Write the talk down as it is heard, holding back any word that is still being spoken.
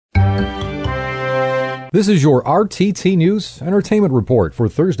This is your RTT News Entertainment Report for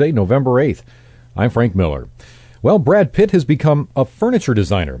Thursday, November 8th. I'm Frank Miller. Well, Brad Pitt has become a furniture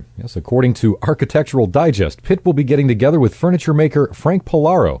designer. Yes, according to Architectural Digest, Pitt will be getting together with furniture maker Frank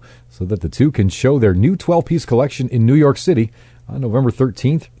Polaro so that the two can show their new 12-piece collection in New York City on November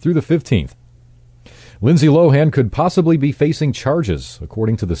 13th through the 15th. Lindsay Lohan could possibly be facing charges.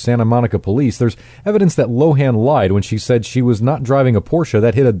 According to the Santa Monica police, there's evidence that Lohan lied when she said she was not driving a Porsche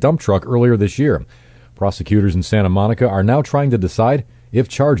that hit a dump truck earlier this year. Prosecutors in Santa Monica are now trying to decide if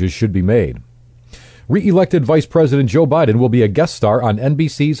charges should be made. Reelected Vice President Joe Biden will be a guest star on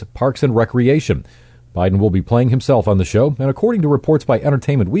NBC's Parks and Recreation. Biden will be playing himself on the show, and according to reports by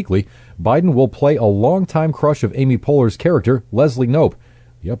Entertainment Weekly, Biden will play a longtime crush of Amy Poehler's character, Leslie Knope.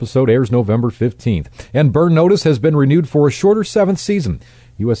 The episode airs November 15th. And Burn Notice has been renewed for a shorter 7th season.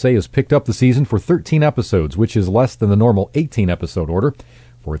 USA has picked up the season for 13 episodes, which is less than the normal 18-episode order.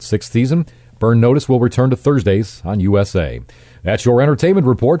 For its 6th season, Burn Notice will return to Thursdays on USA. That's your entertainment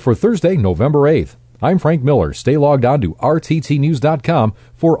report for Thursday, November 8th. I'm Frank Miller. Stay logged on to rttnews.com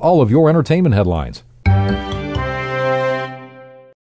for all of your entertainment headlines.